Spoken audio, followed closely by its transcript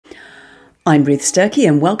I'm Ruth Sturkey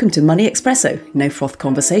and welcome to Money Espresso, no froth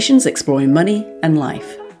conversations exploring money and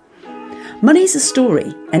life. Money is a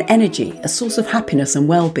story, an energy, a source of happiness and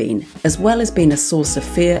well-being, as well as being a source of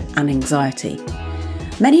fear and anxiety.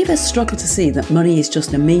 Many of us struggle to see that money is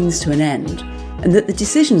just a means to an end, and that the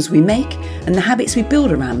decisions we make and the habits we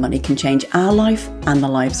build around money can change our life and the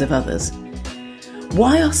lives of others.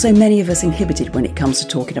 Why are so many of us inhibited when it comes to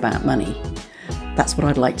talking about money? That's what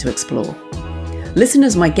I'd like to explore. Listen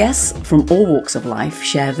as my guests from all walks of life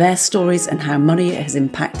share their stories and how money has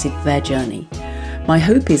impacted their journey. My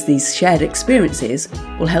hope is these shared experiences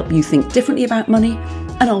will help you think differently about money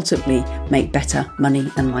and ultimately make better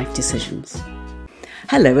money and life decisions.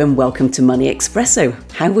 Hello and welcome to Money Espresso.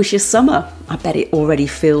 How was your summer? I bet it already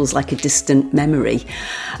feels like a distant memory.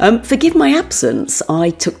 Forgive my absence. I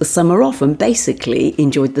took the summer off and basically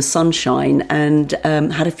enjoyed the sunshine and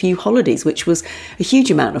had a few holidays, which was a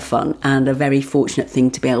huge amount of fun and a very fortunate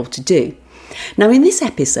thing to be able to do. Now, in this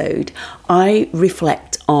episode, I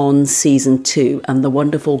reflect on season 2 and the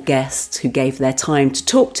wonderful guests who gave their time to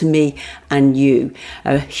talk to me and you.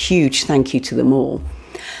 A huge thank you to them all.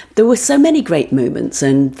 There were so many great moments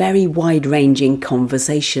and very wide-ranging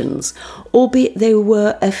conversations, albeit there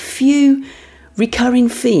were a few recurring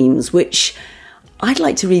themes which I'd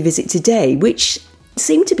like to revisit today, which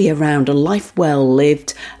seem to be around a life well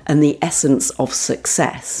lived and the essence of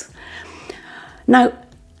success. Now,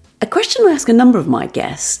 a question I asked a number of my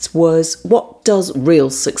guests was, what does real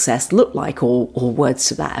success look like, or words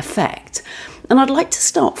to that effect? And I'd like to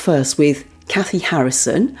start first with Kathy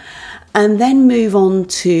Harrison, and then move on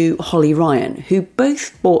to Holly Ryan, who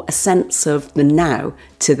both brought a sense of the now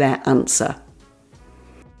to their answer.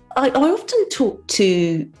 I often talk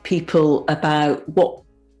to people about what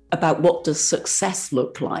does success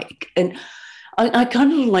look like, and I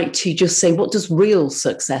kind of like to just say, what does real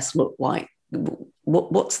success look like?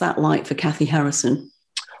 What's that like for Kathy Harrison?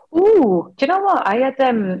 Oh, do you know what? I had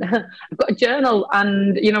I've got a journal,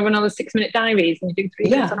 and when I was 6-minute diaries, and you do 3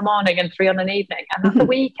 minutes on a morning and 3 on an evening. And at the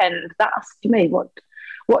weekend, that asked me what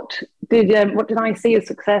did I see as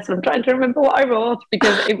success? And I'm trying to remember what I wrote,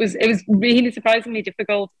 because it was really surprisingly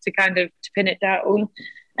difficult to pin it down,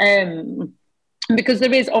 because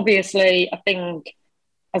there is obviously, I think,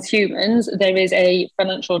 as humans, there is a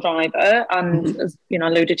financial driver, and as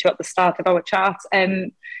alluded to at the start of our chat,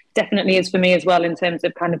 definitely is for me as well, in terms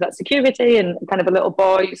of kind of that security and kind of a little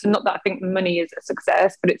boy. So not that I think money is a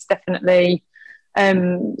success, but it's definitely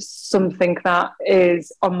something that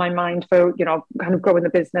is on my mind for kind of growing the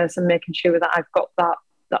business and making sure that I've got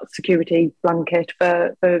that security blanket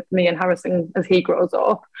for me and Harrison as he grows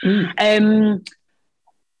up. And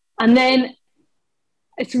then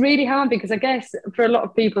it's really hard, because I guess for a lot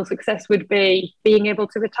of people, success would be being able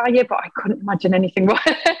to retire, but I couldn't imagine anything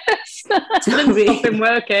worse than stopping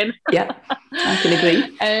working. Yeah, I can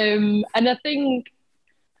agree. And I think,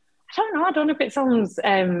 I don't know if it sounds,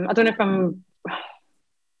 I don't know if I'm,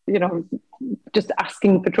 just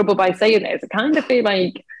asking for trouble by saying this. I kind of feel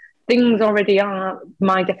like things already are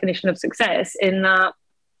my definition of success, in that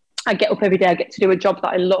I get up every day, I get to do a job that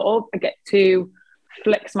I love, I get to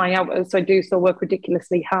flex my hours, so I do still work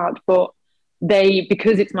ridiculously hard, but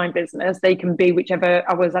because it's my business, they can be whichever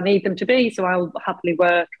hours I need them to be. So I'll happily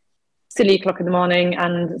work silly o'clock in the morning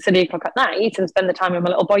and silly o'clock at night, and spend the time with my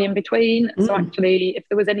little boy in between. So actually, if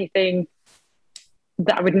there was anything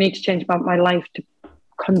that I would need to change about my life to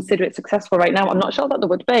consider it successful right now, I'm not sure that there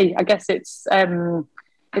would be. I guess it's more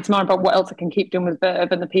about what else I can keep doing with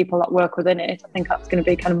Verve and the people that work within it. I think that's going to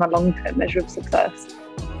be kind of my long-term measure of success.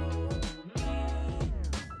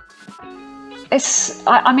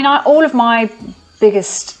 All of my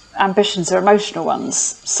biggest ambitions are emotional ones.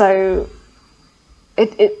 So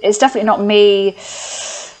it's definitely not me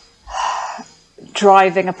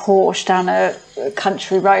driving a Porsche down a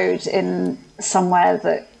country road in somewhere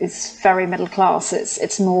that is very middle class.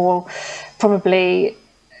 It's more probably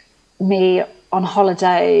me on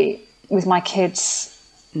holiday with my kids,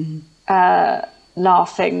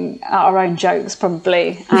 laughing at our own jokes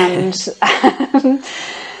probably, and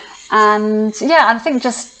and I think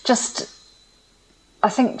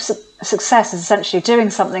success is essentially doing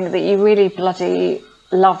something that you really bloody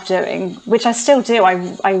love doing, which I still do. I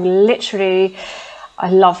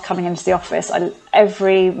love coming into the office.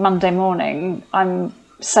 Every Monday morning, I'm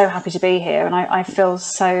so happy to be here, and I feel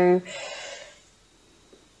so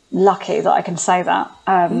lucky that I can say that.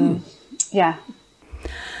 Yeah.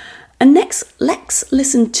 And next, let's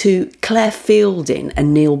listen to Claire Fielding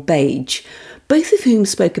and Neil Bage, both of whom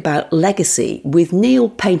spoke about legacy, with Neil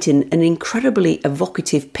painting an incredibly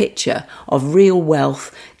evocative picture of real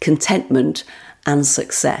wealth, contentment and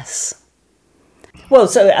success. Well,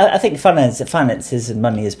 so I think finances and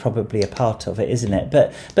money is probably a part of it, isn't it?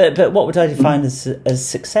 But what would I define as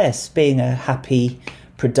success? Being a happy,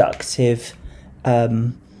 productive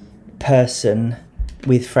person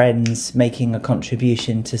with friends, making a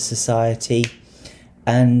contribution to society,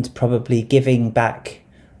 and probably giving back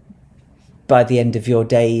by the end of your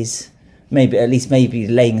days. Maybe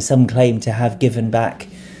laying some claim to have given back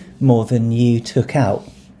more than you took out.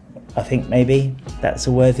 I think maybe that's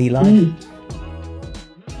a worthy life.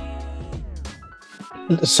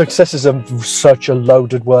 Success is such a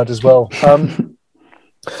loaded word as well.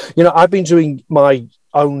 I've been doing my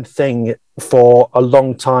own thing for a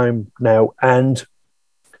long time now, and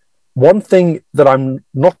one thing that I'm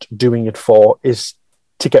not doing it for is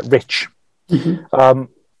to get rich. Mm-hmm.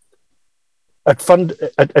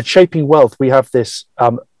 At Shaping Wealth, we have this.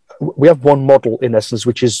 We have one model in essence,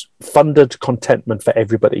 which is funded contentment for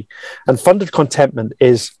everybody, and funded contentment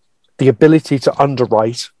is the ability to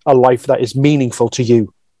underwrite a life that is meaningful to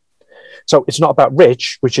you. So it's not about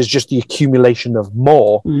rich, which is just the accumulation of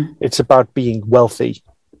more. It's about being wealthy.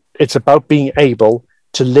 It's about being able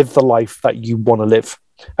to live the life that you want to live,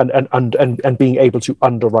 and being able to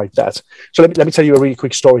underwrite that. So let me tell you a really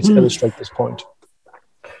quick story to illustrate this point.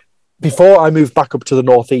 Before I moved back up to the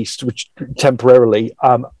northeast, which temporarily,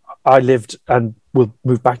 I lived and will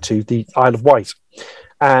move back to the Isle of Wight,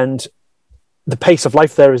 and the pace of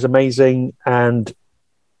life there is amazing, and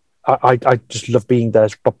I just love being there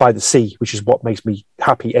by the sea, which is what makes me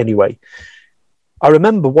happy anyway. I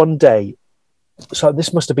remember one day, so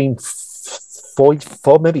this must have been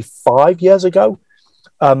four, maybe 5 years ago,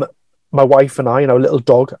 my wife and I and our little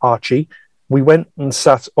dog, Archie, we went and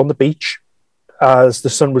sat on the beach as the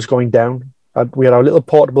sun was going down. We had our little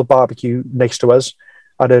portable barbecue next to us.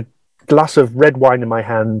 I had a glass of red wine in my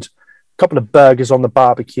hand, a couple of burgers on the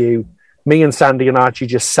barbecue. Me and Sandy and Archie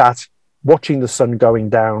just sat watching the sun going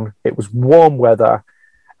down. It was warm weather.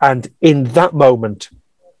 And in that moment,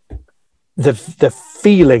 the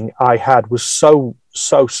feeling I had was so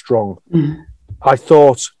strong. I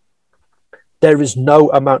thought, there is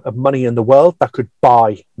no amount of money in the world that could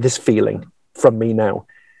buy this feeling from me now.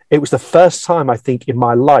 It was the first time, I think, in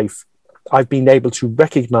my life I've been able to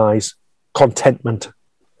recognize contentment.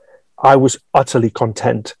 I was utterly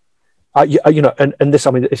content. And this,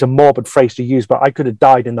 I mean, it's a morbid phrase to use, but I could have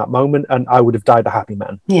died in that moment and I would have died a happy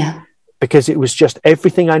man. Yeah. Because it was just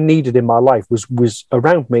everything I needed in my life was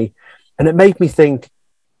around me. And it made me think,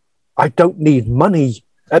 I don't need money.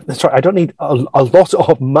 I don't need a lot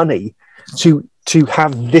of money to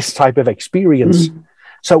have this type of experience.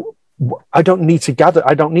 So I don't need to gather.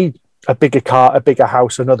 I don't need a bigger car, a bigger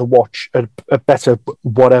house, another watch, a better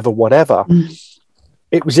whatever.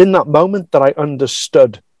 It was in that moment that I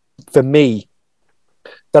understood, for me,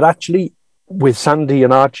 that actually with Sandy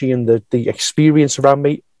and Archie and the experience around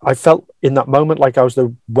me, I felt in that moment like I was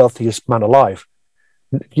the wealthiest man alive.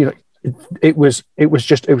 You know,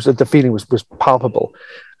 the feeling was palpable.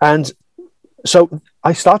 And so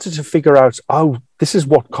I started to figure out, this is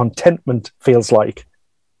what contentment feels like.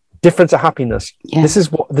 Different to happiness. Yeah. This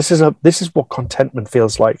is what contentment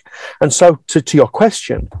feels like. And so to your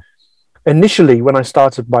question, initially when I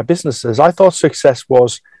started my businesses, I thought success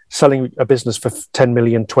was selling a business for 10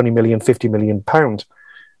 million, 20 million, 50 million pounds.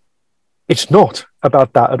 It's not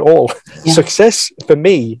about that at all. Yeah. Success for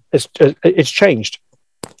me it's changed.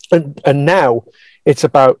 And now it's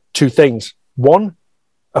about two things. One,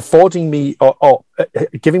 affording me or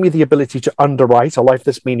giving me the ability to underwrite a life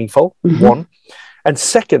that's meaningful. One. And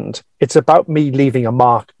second, it's about me leaving a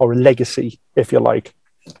mark or a legacy, if you like.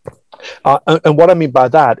 And what I mean by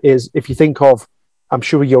that is, if you think of, I'm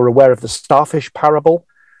sure you're aware of the starfish parable.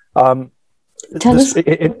 Tell us.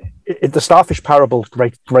 The starfish parable,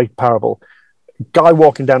 great parable. Guy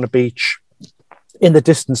walking down the beach. In the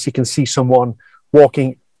distance, you can see someone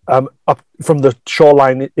walking up from the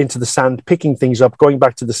shoreline into the sand, picking things up, going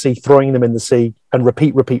back to the sea, throwing them in the sea, and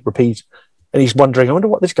repeat. And he's wondering, I wonder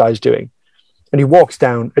what this guy's doing. And he walks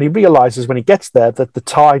down and he realizes when he gets there that the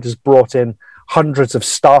tide has brought in hundreds of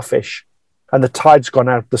starfish, and the tide's gone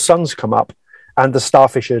out, the sun's come up, and the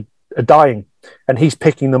starfish are dying. And he's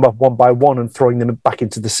picking them up one by one and throwing them back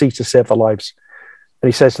into the sea to save their lives. And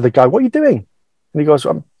he says to the guy, what are you doing? And he goes,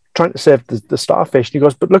 I'm trying to save the starfish. And he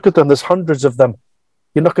goes, but look at them, there's hundreds of them.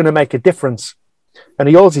 You're not going to make a difference. And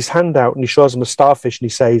he holds his hand out and he shows him a starfish and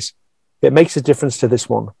he says, it makes a difference to this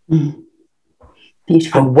one.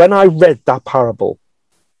 Beautiful. And when I read that parable,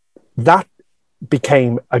 that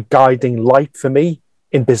became a guiding light for me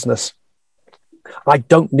in business. I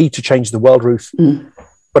don't need to change the world, Ruth.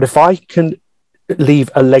 But if I can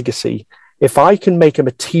leave a legacy, if I can make a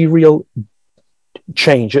material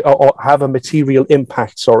change or have a material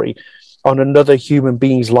impact, on another human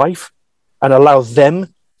being's life and allow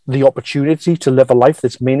them the opportunity to live a life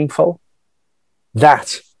that's meaningful,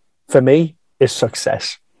 that, for me, is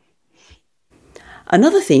success.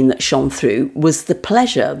 Another theme that shone through was the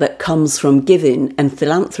pleasure that comes from giving and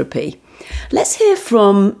philanthropy. Let's hear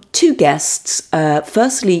from two guests.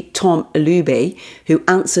 Firstly, Tom Alube, who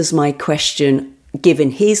answers my question,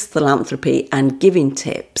 given his philanthropy and giving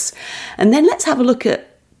tips. And then let's have a look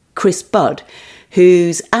at Chris Budd,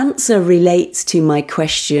 whose answer relates to my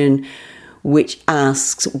question, which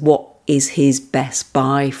asks what is his best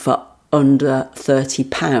buy for under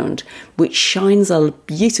 £30, which shines a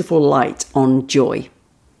beautiful light on joy.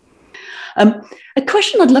 A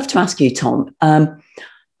question I'd love to ask you, Tom.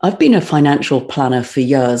 I've been a financial planner for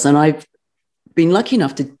years, and I've been lucky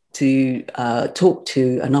enough to talk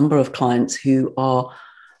to a number of clients who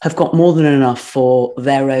have got more than enough for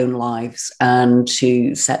their own lives and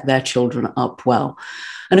to set their children up well.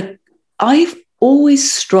 And I've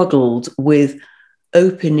always struggled with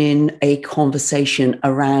opening a conversation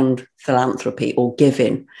around philanthropy or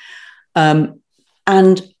giving.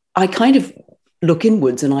 And I kind of look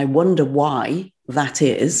inwards and I wonder why that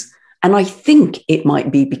is. And I think it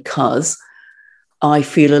might be because I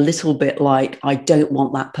feel a little bit like I don't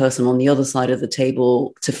want that person on the other side of the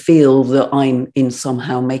table to feel that I'm in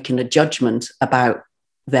somehow making a judgment about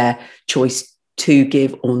their choice to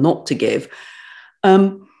give or not to give.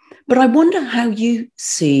 But I wonder how you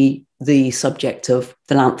see the subject of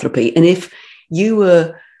philanthropy, and if you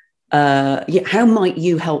were, how might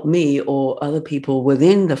you help me or other people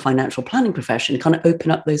within the financial planning profession kind of open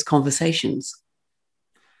up those conversations?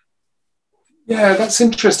 Yeah, that's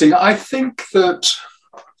interesting. I think that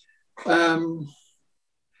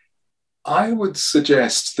I would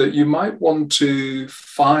suggest that you might want to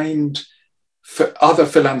find other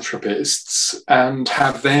philanthropists and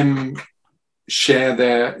have them share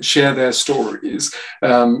their stories.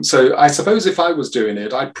 So I suppose if I was doing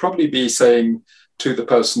it, I'd probably be saying to the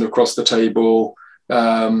person across the table,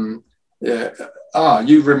 you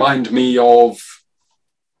remind me of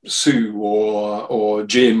Sue or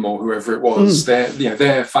Jim or whoever it was.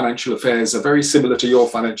 Their financial affairs are very similar to your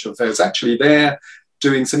financial affairs. Actually, they're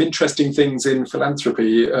doing some interesting things in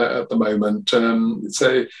philanthropy at the moment.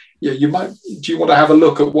 So yeah, do you want to have a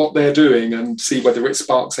look at what they're doing and see whether it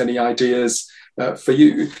sparks any ideas for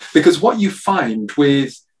you? Because what you find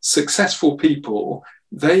with successful people,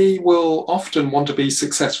 they will often want to be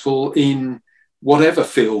successful in whatever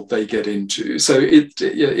field they get into. So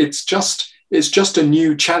it's just a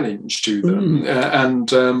new challenge to them. And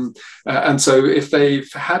so if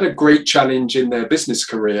they've had a great challenge in their business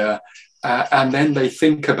career, and then they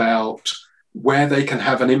think about where they can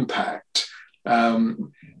have an impact,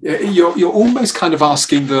 you're almost kind of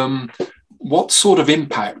asking them, what sort of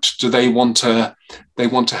impact do they want to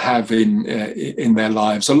have in their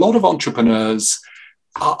lives? A lot of entrepreneurs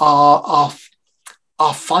are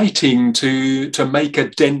fighting to make a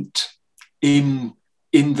dent in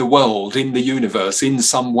the world, in the universe, in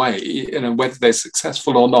some way. Whether they're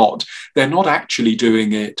successful or not, they're not actually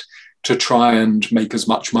doing it to try and make as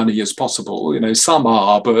much money as possible. Some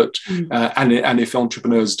are, but and if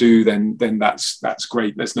entrepreneurs do, then that's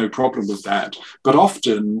great. There's no problem with that. But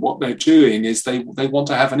often what they're doing is they want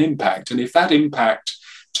to have an impact, and if that impact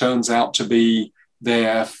turns out to be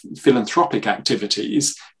their philanthropic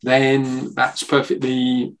activities, then that's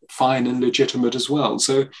perfectly fine and legitimate as well.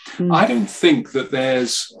 So I don't think that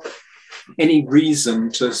there's any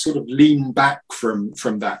reason to sort of lean back from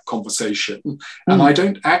that conversation. And I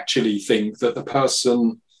don't actually think that the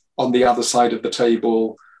person on the other side of the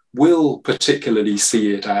table will particularly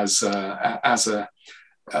see it as a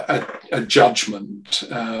judgment.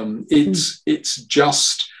 It's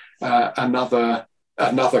just another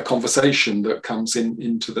conversation that comes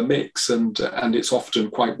into the mix, and it's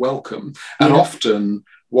often quite welcome. And often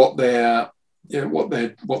what they're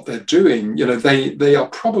doing, they are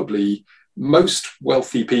probably, most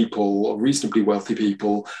wealthy people or reasonably wealthy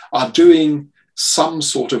people are doing some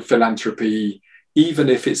sort of philanthropy, even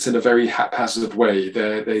if it's in a very haphazard way.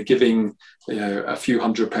 They're giving a few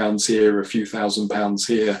 £100 here, a few £1,000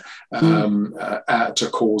 here to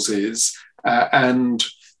causes, and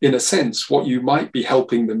in a sense, what you might be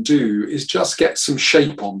helping them do is just get some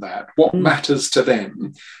shape on that. What matters to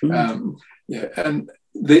them? And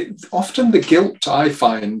often the guilt, I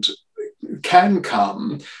find, can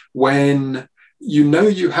come when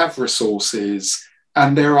you have resources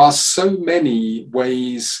and there are so many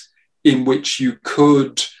ways in which you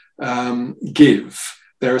could give.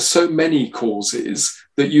 There are so many causes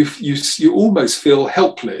that you almost feel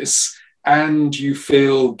helpless and you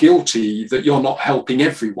feel guilty that you're not helping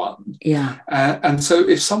everyone. Yeah. And so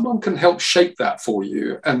if someone can help shape that for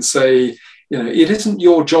you and say, it isn't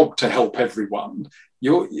your job to help everyone.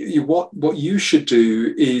 What you should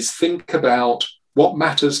do is think about what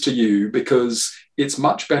matters to you, because it's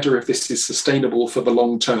much better if this is sustainable for the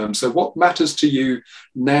long term. So what matters to you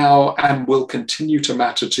now and will continue to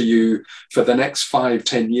matter to you for the next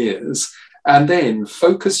 5-10 years, and then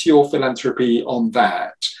focus your philanthropy on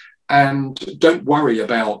that. And don't worry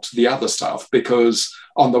about the other stuff, because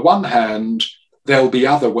on the one hand, there'll be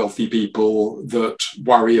other wealthy people that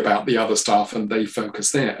worry about the other stuff and they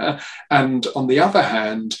focus there. And on the other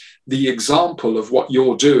hand, the example of what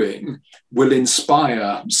you're doing will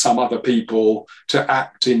inspire some other people to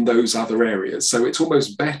act in those other areas. So it's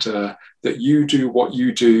almost better that you do what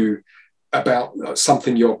you do about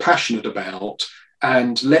something you're passionate about,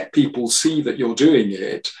 and let people see that you're doing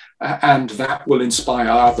it, and that will inspire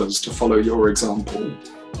others to follow your example.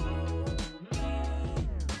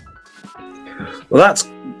 Well, that's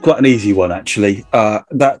quite an easy one, actually.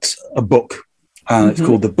 That's a book, and it's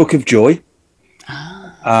called The Book of Joy.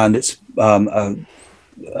 And it's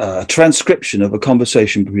a transcription of a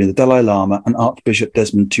conversation between the Dalai Lama and Archbishop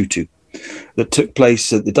Desmond Tutu that took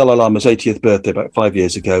place at the Dalai Lama's 80th birthday about 5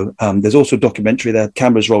 years ago. There's also a documentary there,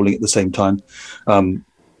 cameras rolling at the same time.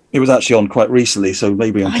 It was actually on quite recently, so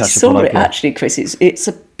maybe on catch up. I saw it actually, Chris. It's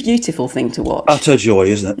a beautiful thing to watch. Utter joy,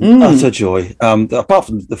 isn't it? Utter joy. Apart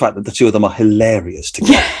from the fact that the two of them are hilarious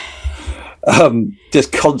together.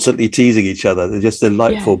 Just constantly teasing each other. They're just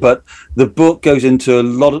delightful. Yeah. But the book goes into a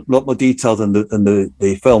lot more detail than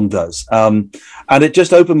the film does. And it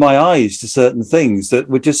just opened my eyes to certain things that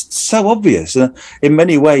were just so obvious. In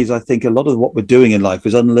many ways, I think a lot of what we're doing in life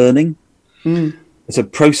is unlearning. It's a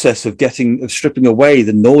process of stripping away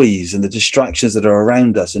the noise and the distractions that are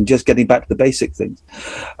around us and just getting back to the basic things.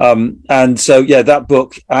 And so, yeah, that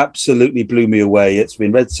book absolutely blew me away. It's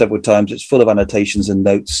been read several times. It's full of annotations and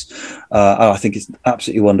notes. I think it's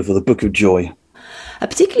absolutely wonderful. The Book of Joy. A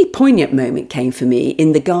particularly poignant moment came for me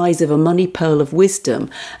in the guise of a money pearl of wisdom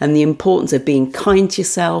and the importance of being kind to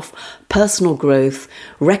yourself, personal growth,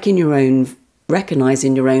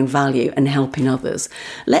 recognising your own value and helping others.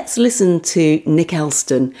 Let's listen to Nick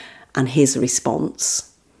Elston and his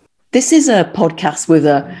response. This is a podcast with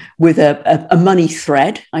a money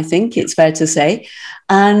thread, I think it's fair to say.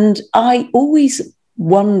 And I always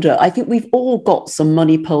wonder, I think we've all got some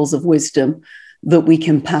money pearls of wisdom that we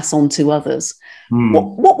can pass on to others.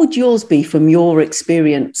 What would yours be from your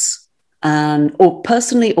experience, or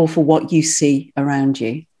personally, or for what you see around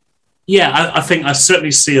you? Yeah, I think I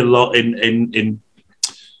certainly see a lot in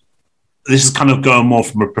this is kind of going more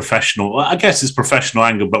from a professional, I guess it's professional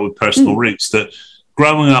angle, but with personal roots, that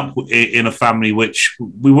growing up in a family which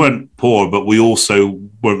we weren't poor, but we also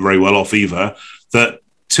weren't very well off either, that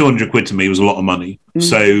 200 quid to me was a lot of money.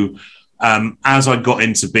 So as I got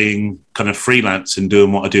into being kind of freelance and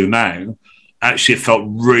doing what I do now, actually it felt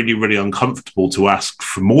really, really uncomfortable to ask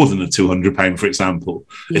for more than a £200, for example,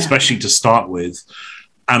 especially to start with.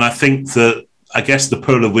 And I think that, I guess the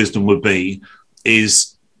pearl of wisdom would be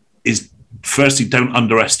is firstly, don't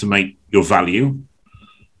underestimate your value,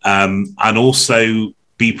 and also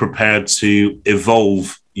be prepared to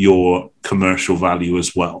evolve your commercial value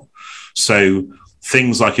as well. So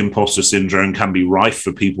things like imposter syndrome can be rife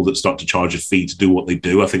for people that start to charge a fee to do what they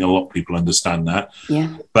do. I think a lot of people understand that.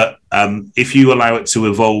 Yeah. But if you allow it to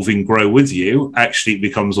evolve and grow with you, actually it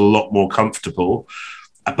becomes a lot more comfortable.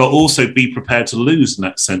 But also be prepared to lose in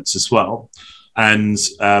that sense as well. And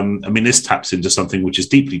I mean, this taps into something which is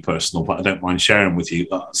deeply personal, but I don't mind sharing with you.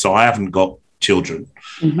 So I haven't got children.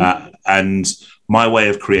 And my way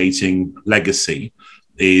of creating legacy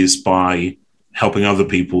is by helping other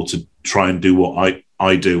people to try and do what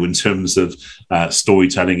I do in terms of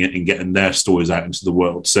storytelling it and getting their stories out into the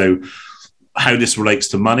world. So how this relates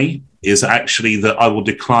to money is actually that I will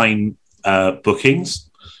decline bookings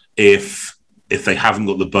if they haven't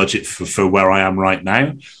got the budget for where I am right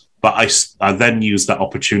now. But I then use that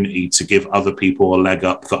opportunity to give other people a leg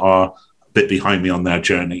up that are a bit behind me on their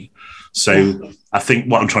journey. So I think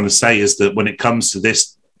what I'm trying to say is that when it comes to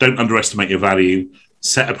this, don't underestimate your value,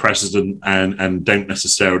 set a precedent and don't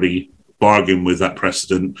necessarily bargain with that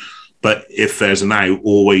precedent. But if there's an out,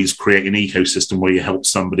 always create an ecosystem where you help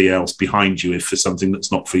somebody else behind you if there's something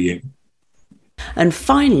that's not for you. And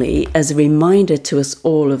finally, as a reminder to us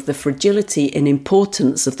all of the fragility and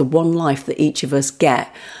importance of the one life that each of us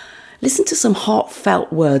get, listen to some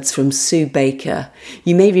heartfelt words from Sue Baker.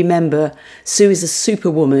 You may remember Sue is a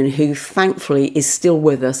superwoman who thankfully is still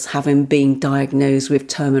with us, having been diagnosed with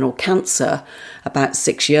terminal cancer about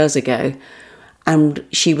 6 years ago. and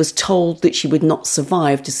she was told that she would not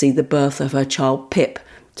survive to see the birth of her child Pip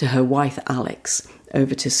to her wife Alex.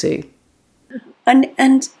 Over to Sue.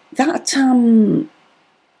 And that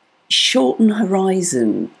shortened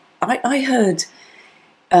horizon, I heard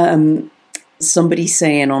somebody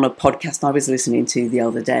saying on a podcast I was listening to the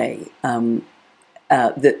other day, the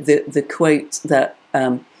quote that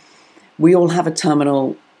we all have a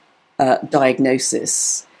terminal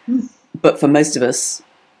diagnosis, but for most of us,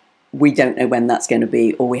 we don't know when that's going to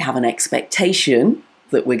be, or we have an expectation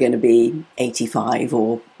that we're going to be 85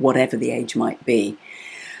 or whatever the age might be.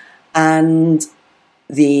 And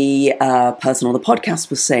the person on the podcast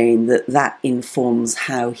was saying that informs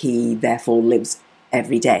how he therefore lives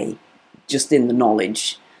every day, just in the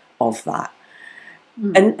knowledge of that.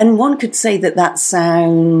 And one could say that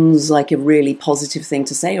sounds like a really positive thing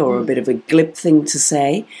to say, or a bit of a glib thing to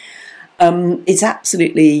say. It's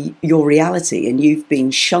absolutely your reality, and you've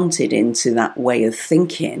been shunted into that way of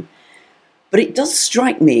thinking. But it does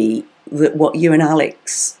strike me that what you and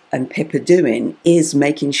Alex and Pip are doing is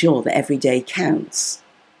making sure that every day counts.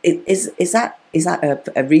 Is that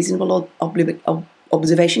a reasonable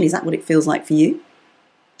observation? Is that what it feels like for you?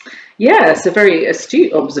 Yeah, it's a very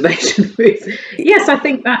astute observation, Ruth. Yes, I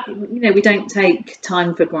think that, we don't take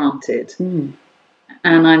time for granted. And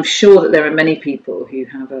I'm sure that there are many people who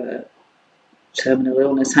have a terminal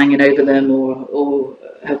illness hanging over them or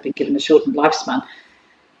have been given a shortened lifespan.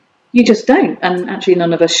 You just don't. And actually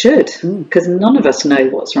none of us should, because none of us know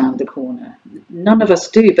what's around the corner. None of us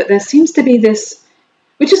do. But there seems to be this,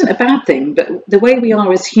 which isn't a bad thing, but the way we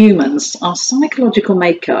are as humans, our psychological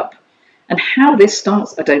makeup, and how this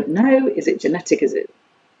starts, I don't know. Is it genetic? Is it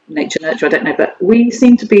nature, nurture? I don't know. But we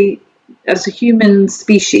seem to be, as a human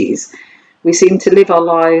species, we seem to live our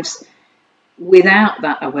lives without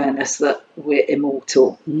that awareness that we're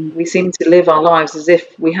immortal. We seem to live our lives as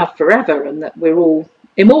if we have forever and that we're all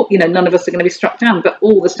immortal. None of us are going to be struck down. But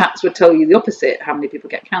all the stats would tell you the opposite. How many people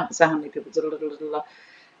get cancer? How many people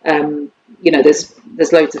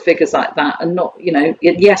there's loads of figures like that, and not,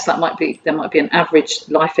 yes, there might be an average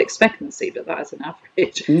life expectancy, but that is an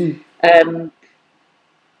average.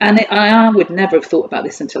 I would never have thought about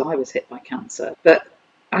this until I was hit by cancer, but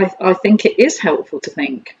I think it is helpful to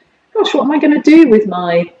think, gosh, what am I going to do with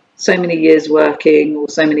my so many years working or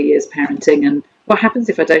so many years parenting, and what happens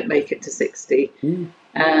if I don't make it to 60? Do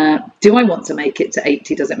I want to make it to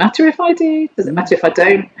 80? Does it matter if I do? Does it matter if I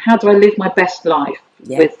don't? How do I live my best life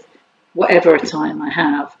with whatever time I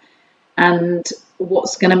have? And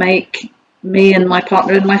what's going to make me and my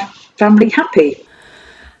partner and my family happy?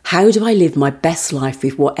 How do I live my best life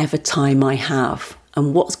with whatever time I have?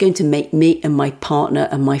 And what's going to make me and my partner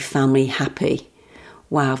and my family happy?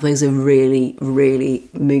 Wow, those are really, really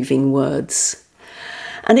moving words.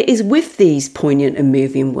 And it is with these poignant and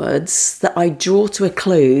moving words that I draw to a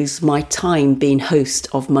close my time being host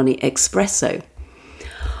of Money Espresso.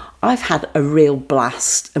 I've had a real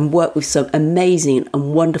blast and worked with some amazing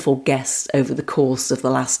and wonderful guests over the course of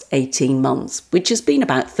the last 18 months, which has been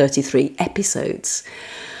about 33 episodes.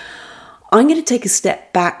 I'm going to take a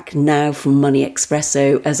step back now from Money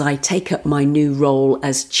Espresso as I take up my new role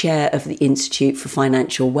as chair of the Institute for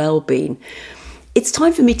Financial Wellbeing. It's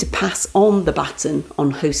time for me to pass on the baton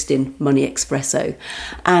on hosting Money Espresso,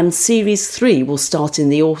 and Series 3 will start in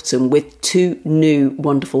the autumn with 2 new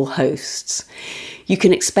wonderful hosts. You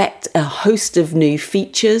can expect a host of new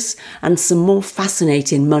features and some more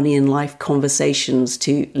fascinating money and life conversations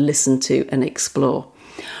to listen to and explore.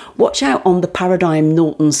 Watch out on the Paradigm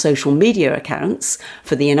Norton social media accounts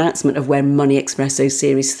for the announcement of when Money Espresso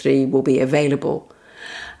Series 3 will be available.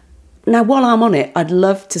 Now, while I'm on it, I'd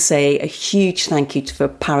love to say a huge thank you for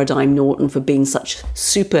Paradigm Norton for being such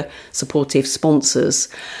super supportive sponsors.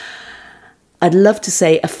 I'd love to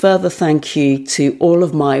say a further thank you to all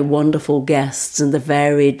of my wonderful guests and the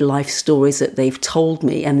varied life stories that they've told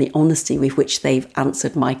me and the honesty with which they've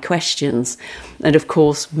answered my questions. And of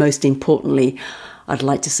course, most importantly, I'd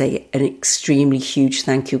like to say an extremely huge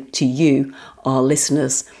thank you to you, our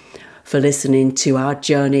listeners, for listening to our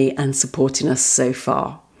journey and supporting us so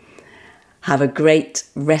far. Have a great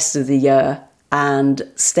rest of the year and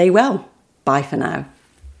stay well. Bye for now.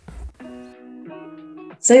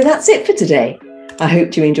 So that's it for today. I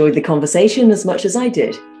hope you enjoyed the conversation as much as I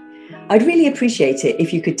did. I'd really appreciate it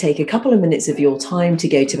if you could take a couple of minutes of your time to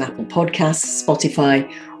go to Apple Podcasts,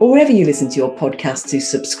 Spotify, or wherever you listen to your podcast to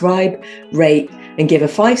subscribe, rate, and give a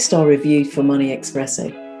 5-star review for Money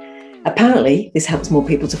Espresso. Apparently, this helps more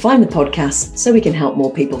people to find the podcast so we can help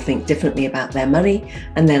more people think differently about their money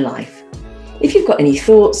and their life. If you've got any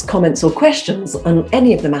thoughts, comments, or questions on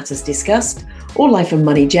any of the matters discussed, or life and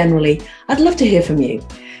money generally, I'd love to hear from you.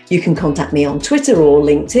 You can contact me on Twitter or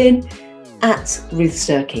LinkedIn at Ruth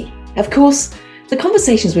Sturkey. Of course, the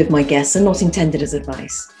conversations with my guests are not intended as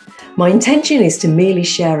advice. My intention is to merely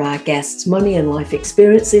share our guests' money and life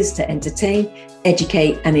experiences to entertain,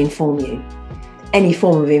 educate, and inform you. Any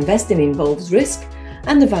form of investing involves risk,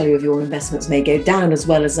 and the value of your investments may go down as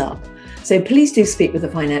well as up. So please do speak with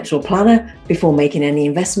a financial planner before making any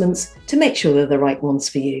investments to make sure they're the right ones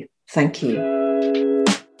for you. Thank you.